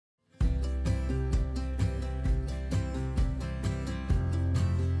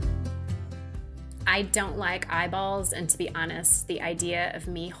I don't like eyeballs, and to be honest, the idea of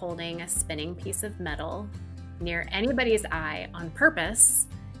me holding a spinning piece of metal near anybody's eye on purpose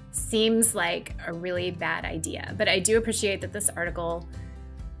seems like a really bad idea. But I do appreciate that this article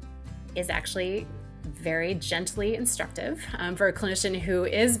is actually very gently instructive for a clinician who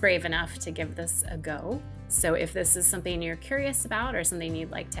is brave enough to give this a go. So if this is something you're curious about or something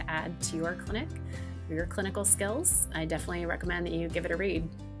you'd like to add to your clinic or your clinical skills, I definitely recommend that you give it a read.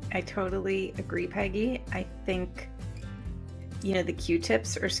 I totally agree, Peggy. I think, the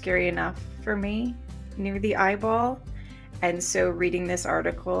Q-tips are scary enough for me near the eyeball. And so reading this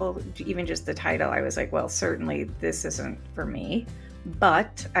article, even just the title, I was like, well, certainly this isn't for me.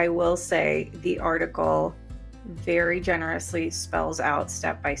 But I will say the article very generously spells out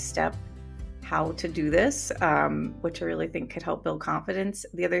step by step how to do this, which I really think could help build confidence.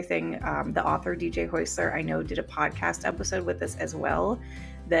 The other thing, the author, DJ Heusler, I know did a podcast episode with this as well,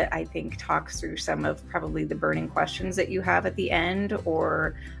 that I think talks through some of probably the burning questions that you have at the end,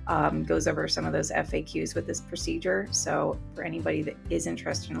 or goes over some of those FAQs with this procedure. So for anybody that is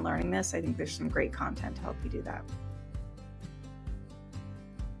interested in learning this, I think there's some great content to help you do that.